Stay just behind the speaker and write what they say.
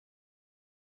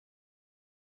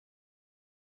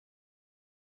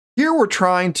Here we're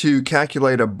trying to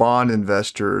calculate a bond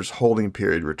investor's holding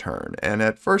period return. And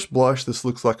at first blush, this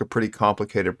looks like a pretty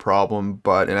complicated problem,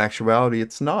 but in actuality,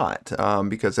 it's not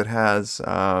because it has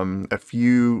a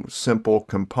few simple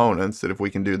components that if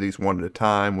we can do these one at a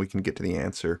time, we can get to the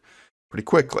answer pretty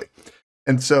quickly.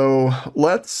 And so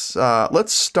let's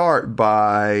start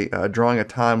by drawing a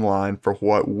timeline for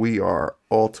what we are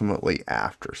ultimately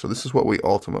after. So this is what we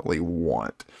ultimately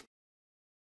want.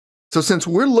 So since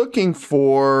we're looking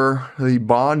for the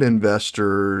bond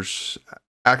investor's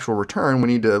actual return, we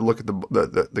need to look at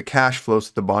the cash flows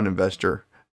that the bond investor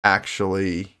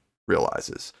actually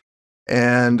realizes.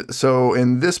 And so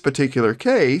in this particular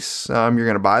case, you're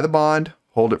going to buy the bond,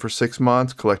 hold it for 6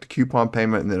 months, collect a coupon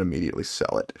payment, and then immediately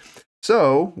sell it.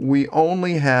 So we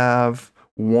only have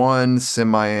one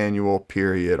semi-annual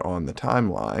period on the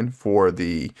timeline for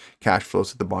the cash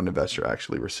flows that the bond investor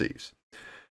actually receives.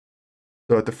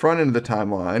 So at the front end of the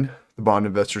timeline, the bond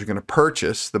investor is going to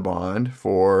purchase the bond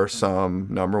for some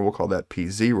number. We'll call that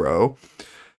P0.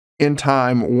 In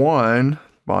time 1,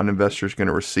 bond investor is going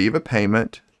to receive a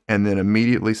payment and then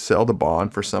immediately sell the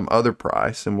bond for some other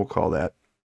price, and we'll call that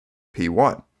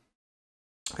P1.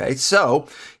 Okay, so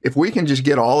if we can just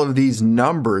get all of these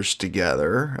numbers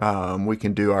together, we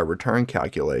can do our return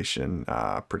calculation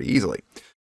pretty easily.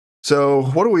 So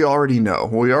what do we already know?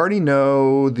 Well, we already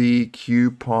know the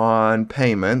coupon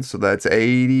payment, so that's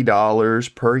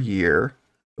 $80 per year.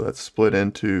 So that's split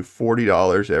into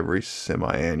 $40 every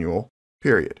semi-annual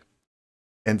period.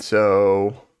 And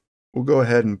so we'll go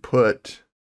ahead and put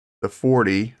the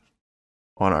 40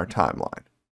 on our timeline,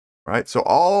 right? So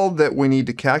all that we need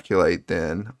to calculate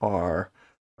then are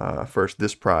first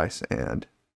this price and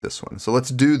this one. So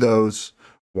let's do those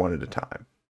one at a time.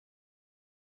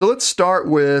 So let's start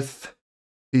with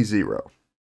P0.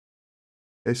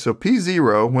 Okay, so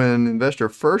P0, when an investor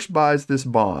first buys this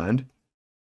bond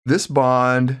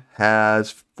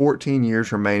has 14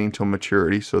 years remaining till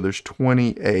maturity, so there's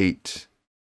 28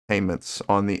 payments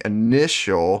on the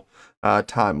initial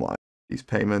timeline. These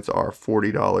payments are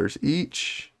 $40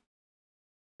 each,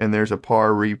 and there's a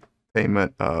par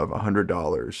repayment of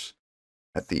 $100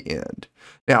 at the end.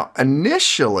 Now,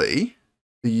 initially,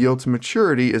 the yield to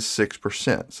maturity is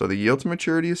 6%. So the yield to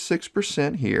maturity is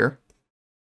 6% here.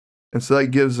 And so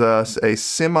that gives us a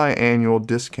semi-annual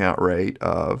discount rate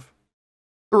of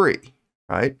 3,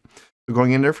 right? So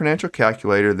going into our financial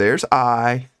calculator, there's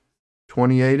I,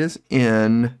 28 is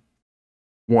N,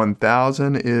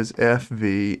 1,000 is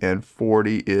FV, and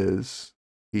 40 is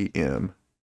PMT.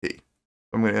 So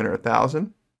I'm going to enter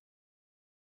 1,000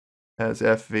 as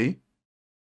FV,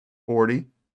 40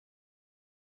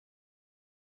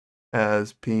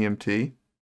 as PMT,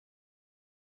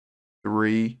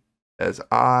 3 as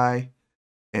I,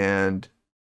 and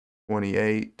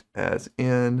 28 as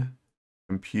N,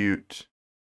 compute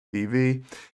PV.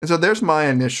 And so there's my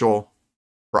initial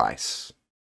price.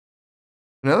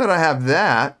 Now that I have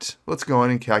that, let's go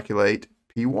in and calculate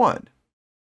P1.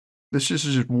 This is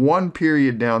just one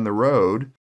period down the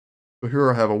road. So here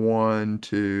I have a 1,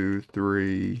 2,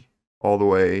 3, all the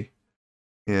way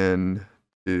in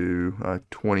to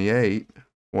 28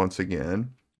 once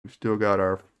again. We've still got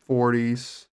our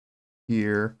 40s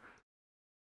here.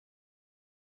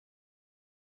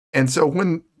 And so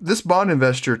when this bond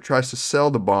investor tries to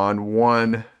sell the bond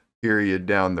one period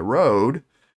down the road,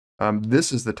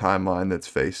 this is the timeline that's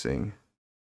facing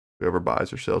whoever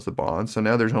buys or sells the bond. So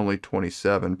now there's only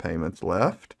 27 payments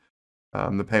left.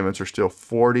 The payments are still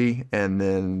 40, and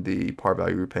then the par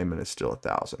value repayment is still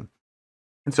 1,000.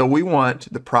 And so we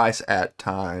want the price at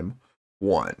time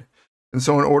 1. And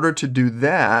so in order to do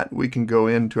that, we can go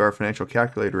into our financial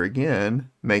calculator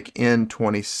again, make N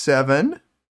 27.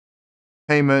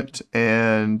 Payment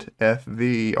and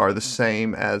FV are the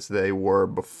same as they were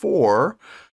before.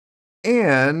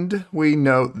 And we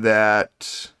note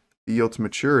that the yield to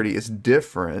maturity is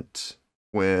different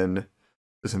when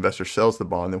this investor sells the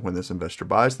bond than when this investor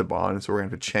buys the bond. And so we're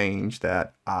going to have to change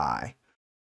that I.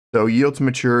 So yield to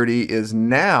maturity is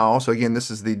now, so again, this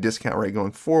is the discount rate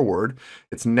going forward.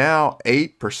 It's now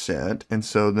 8%, and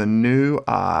so the new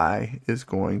I is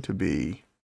going to be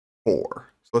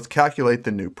 4. So let's calculate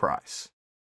the new price.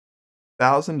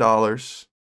 $1,000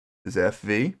 is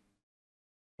FV,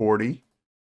 40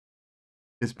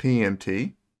 is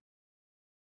PMT,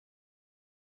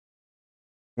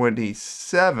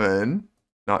 27,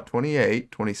 not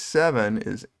 28, 27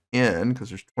 is N, because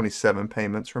there's 27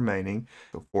 payments remaining,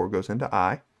 so 4 goes into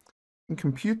I. And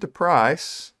compute the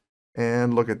price,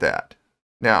 and look at that.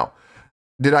 Now,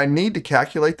 Did I need to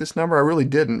calculate this number? I really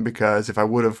didn't, because if I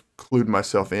would have clued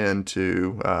myself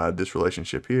into this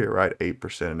relationship here, right,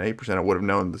 8% and 8%, I would have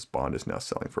known this bond is now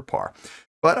selling for par.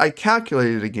 But I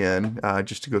calculated again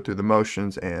just to go through the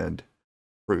motions and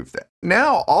prove that.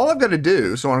 Now, all I've got to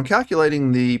do, so when I'm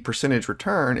calculating the percentage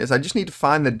return, is I just need to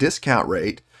find the discount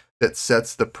rate that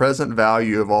sets the present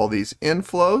value of all these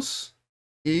inflows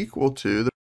equal to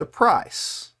the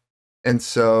price. And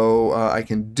so I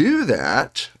can do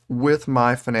that with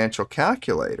my financial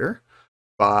calculator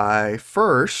by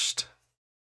first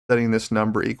setting this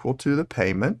number equal to the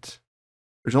payment.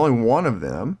 There's only one of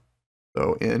them,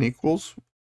 so n equals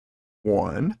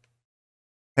 1.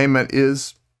 Payment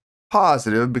is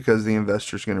positive because the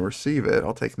investor is going to receive it.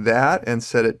 I'll take that and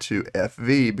set it to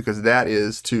FV, because that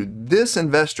is to this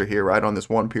investor here, right, on this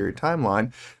 1 period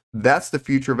timeline. That's the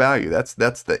future value. That's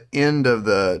the end of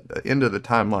the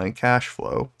timeline cash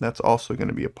flow. That's also going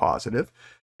to be a positive.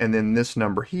 And then this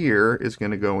number here is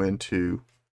going to go into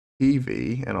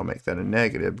PV, and I'll make that a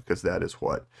negative because that is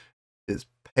what is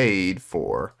paid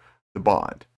for the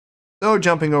bond. So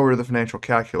jumping over to the financial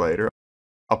calculator,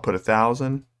 I'll put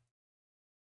 1,000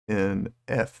 in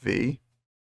FV,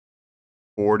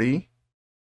 40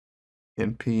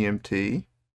 in PMT,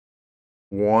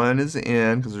 1 is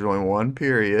in because there's only 1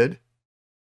 period,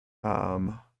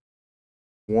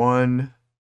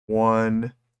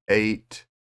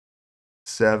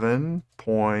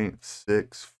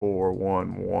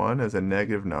 1,187.6411 as a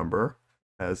negative number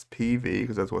as PV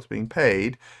because that's what's being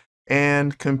paid,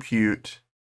 and compute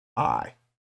I.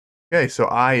 Okay, so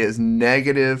I is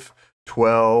negative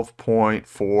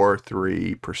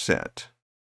 12.43%.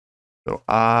 So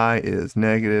I is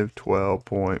negative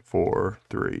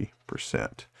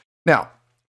 12.43%. Now,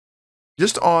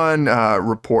 just on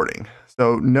reporting,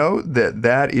 so note that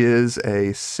that is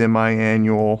a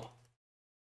semi-annual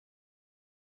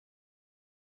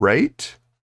rate,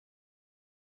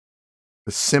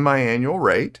 the semi-annual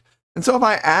rate. And so if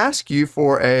I ask you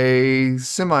for a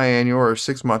semi-annual or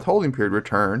 6-month holding period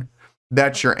return,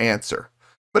 that's your answer.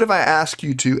 But if I ask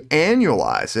you to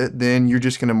annualize it, then you're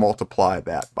just going to multiply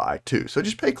that by 2. So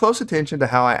just pay close attention to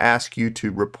how I ask you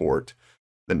to report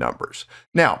the numbers.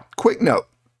 Now, quick note.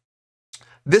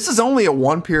 This is only a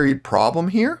 1-period problem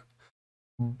here,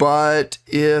 but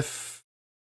if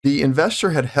the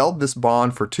investor had held this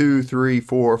bond for 2, 3,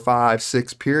 4, 5,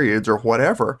 6 periods or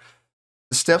whatever,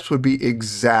 the steps would be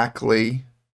exactly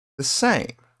the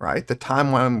same, right? The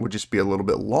timeline would just be a little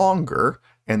bit longer,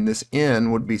 and this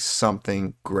n would be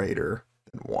something greater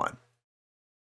than 1.